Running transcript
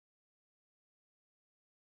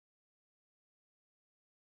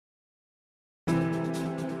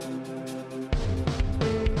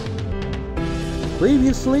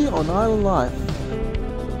Previously on Island Life.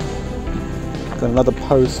 Got another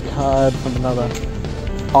postcard from another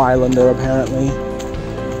islander apparently.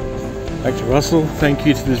 Back to Russell. Thank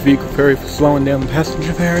you to this vehicle ferry for slowing down the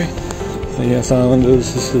passenger ferry. So yes,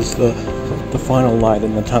 islanders, this is the final light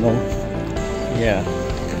in the tunnel. Yeah.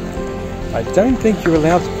 I don't think you're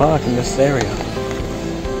allowed to park in this area.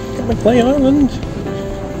 Got McLean Island.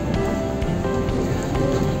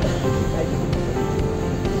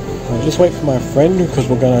 I'll just wait for my friend because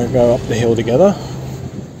we're going to go up the hill together.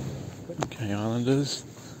 Okay, islanders,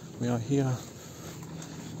 we are here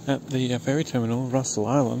at the ferry terminal, Russell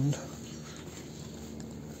Island.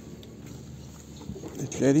 The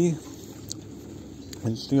jetty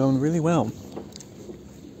is going really well.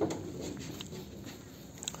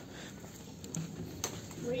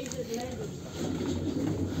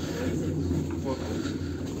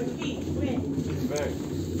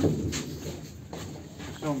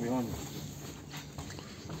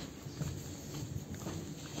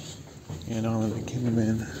 And Islander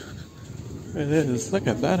cameraman. It is. Look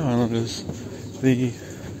at that, islanders. The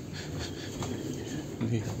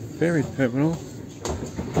ferry terminal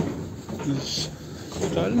is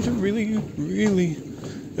starting to really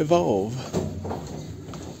evolve.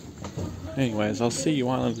 Anyways, I'll see you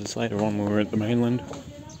islanders later on when we're at the mainland.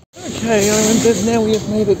 Okay, islanders, now we have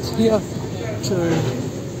made it here to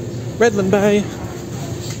Redland Bay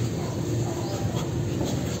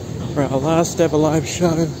for our last ever live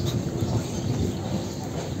show.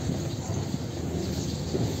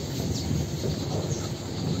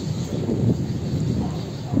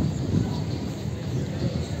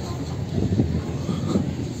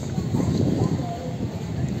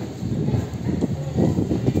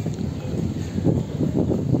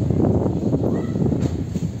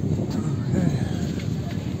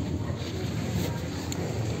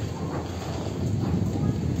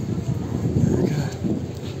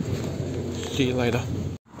 See you later.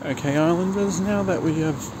 Okay, islanders, now that we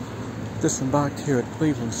have disembarked here at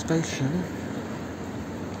Cleveland Station,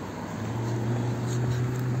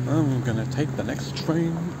 I'm gonna take the next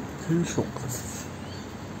train to Shortcliffe.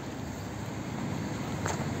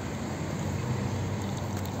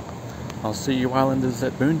 I'll see you islanders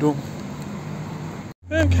at Boondall.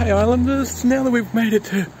 Okay, islanders, now that we've made it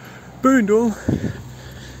to Boondall,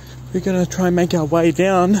 we're gonna try and make our way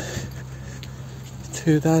down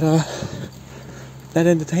to that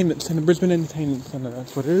entertainment centre, Brisbane Entertainment Centre,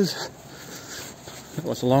 that's what it is. That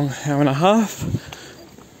was a long hour and a half.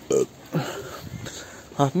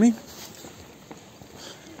 Pardon me.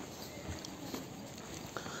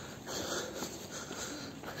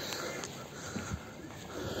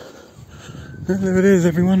 And there it is,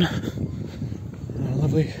 everyone.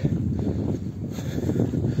 Lovely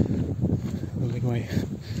way.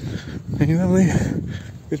 A lovely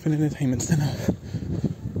Brisbane Entertainment Centre.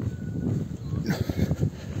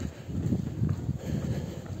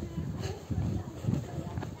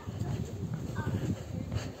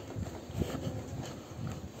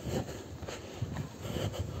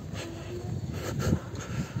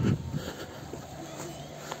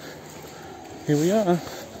 Here we are,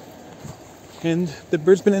 and the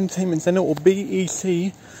Brisbane Entertainment Centre, or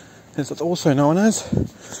BEC, as it's also known as,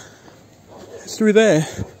 it's through there.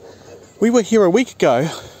 We were here a week ago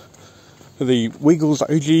for the Wiggles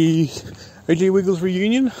OG Wiggles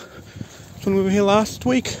reunion. That's when we were here last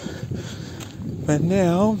week, but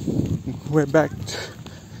now we're back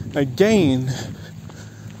again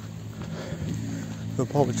for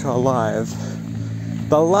Paw Patrol Live,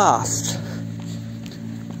 the last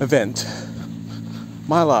event.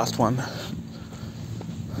 My last one.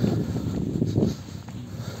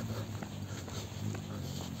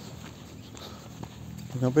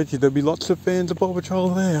 And I bet you there'll be lots of fans of Paw Patrol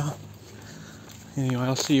there. Anyway,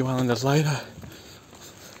 I'll see you islanders later.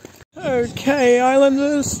 Okay,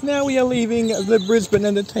 islanders, now we are leaving the Brisbane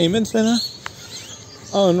Entertainment Centre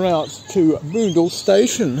en route to Boondall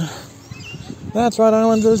Station. That's right,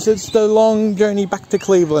 islanders, it's the long journey back to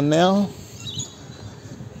Cleveland now.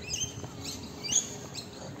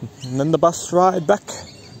 And then the bus ride back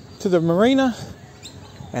to the marina,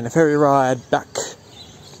 and a ferry ride back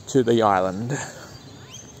to the island.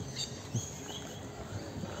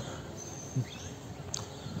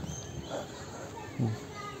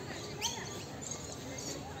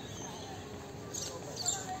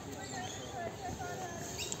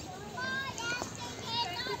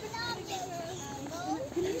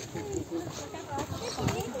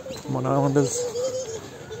 Come on, islanders.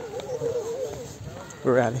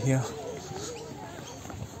 We're out of here.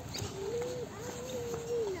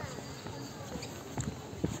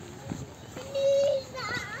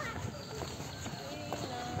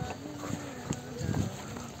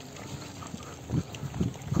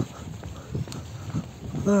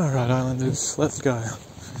 Alright, Islanders, let's go.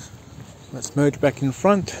 Let's merge back in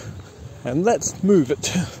front and let's move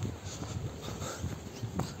it.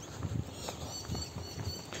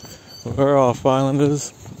 We're off,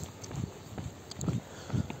 Islanders.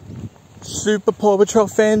 Super Paw Patrol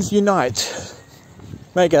fans unite.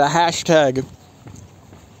 Make it a hashtag.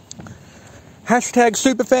 Hashtag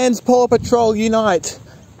Superfans Paw Patrol unite.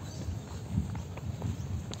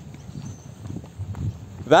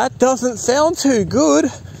 That doesn't sound too good.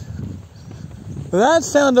 That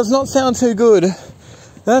sound does not sound too good.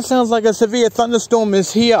 That sounds like a severe thunderstorm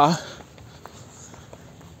is here.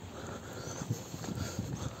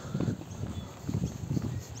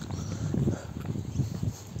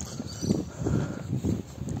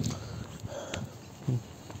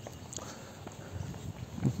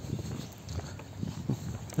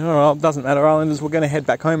 Oh, it doesn't matter, Islanders, we're going to head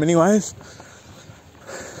back home anyways.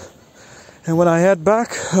 And when I head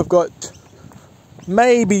back, I've got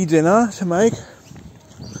maybe dinner to make.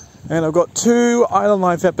 And I've got 2 Island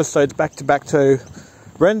Life episodes back to back to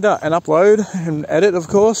render and upload and edit, of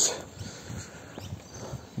course.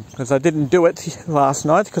 Because I didn't do it last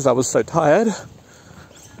night because I was so tired.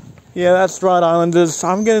 Yeah, that's right, Islanders.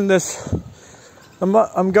 I'm getting this...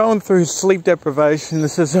 I'm going through sleep deprivation.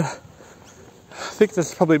 This is a... I think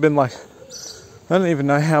there's probably been like, I don't even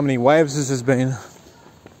know how many waves this has been.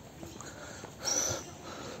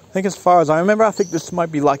 I think as far as I remember, I think this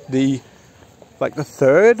might be like the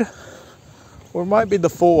 3rd, or it might be the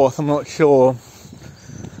 4th, I'm not sure.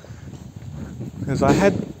 Because I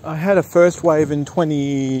had a first wave in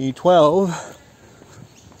 2012,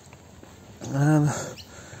 and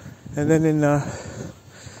then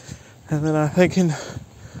I think in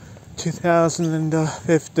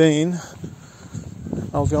 2015.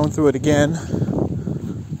 I was going through it again,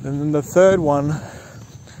 and then the 3rd one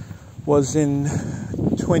was in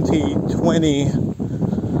 2020,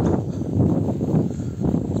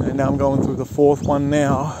 and now I'm going through the 4th one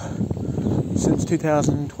now, since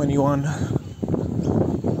 2021.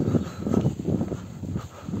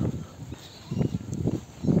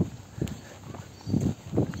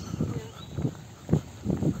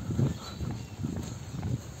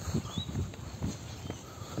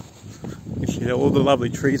 You know, all the lovely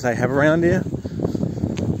trees they have around here.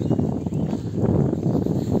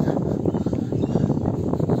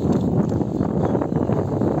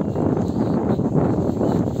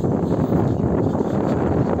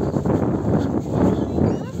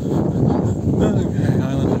 Okay,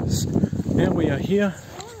 Islanders. Now we are here.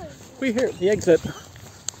 We're here at the exit.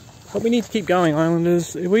 But we need to keep going,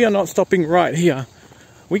 Islanders. We are not stopping right here.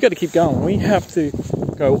 We got to keep going. We have to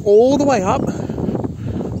go all the way up.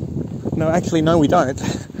 No, actually, no, we don't.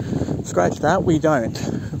 Scratch that, we don't.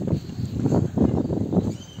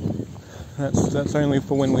 That's only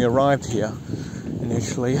for when we arrived here,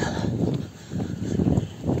 initially.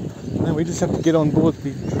 Now we just have to get on board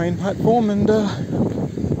the train platform and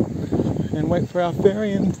wait for our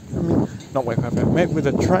ferry and, not wait for our ferry, wait with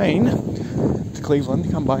a train to Cleveland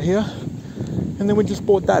to come by here. And then we just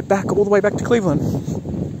board that back, all the way back to Cleveland.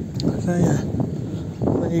 So yeah,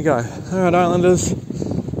 there you go. Alright, Islanders.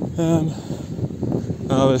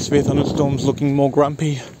 The severe thunderstorm's looking more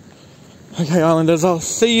grumpy. Okay, Islanders, I'll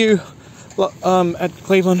see you at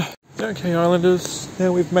Cleveland. Okay, Islanders,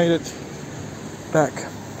 now we've made it back.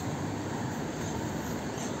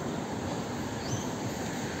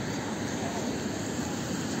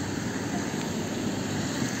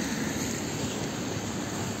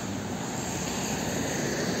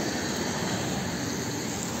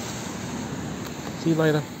 See you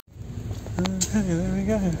later. Okay, there we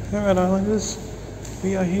go. Alright, Islanders.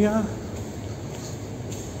 We are here.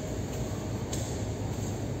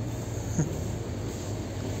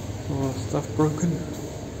 All the stuff broken.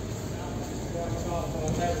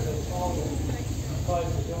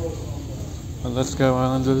 Well, let's go,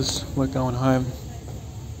 Islanders. We're going home.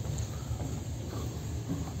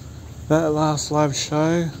 That last live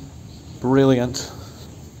show, brilliant.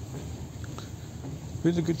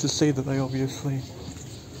 Really good to see that they obviously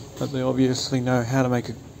know how to make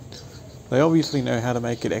it. They obviously know how to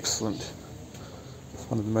make it excellent. It's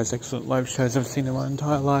one of the most excellent live shows I've seen in my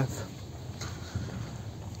entire life.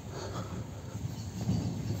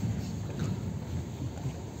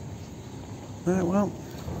 Alright, well,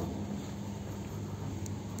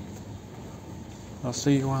 I'll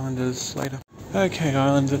see you Islanders later. Okay,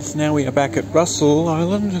 Islanders, now we are back at Russell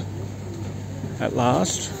Island, at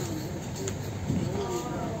last.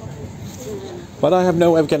 But I have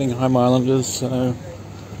no way of getting home, Islanders, so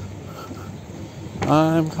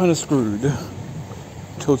I'm kind of screwed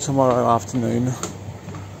till tomorrow afternoon.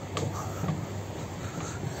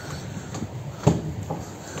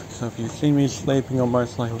 So if you see me sleeping, I'll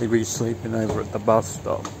most likely be sleeping over at the bus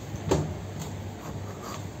stop.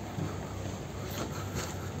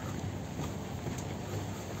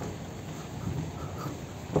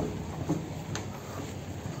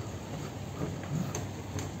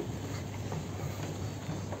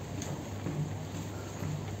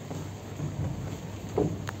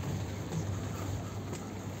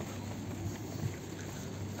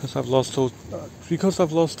 Because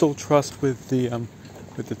I've lost all trust with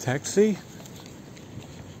the taxi,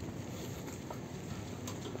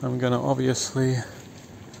 I'm gonna obviously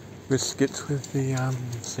risk it with the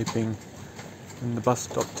sleeping in the bus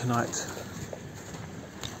stop tonight.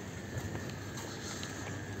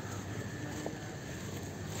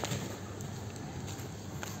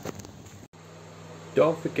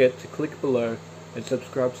 Don't forget to click below and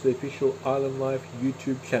subscribe to the official Island Life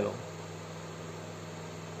YouTube channel.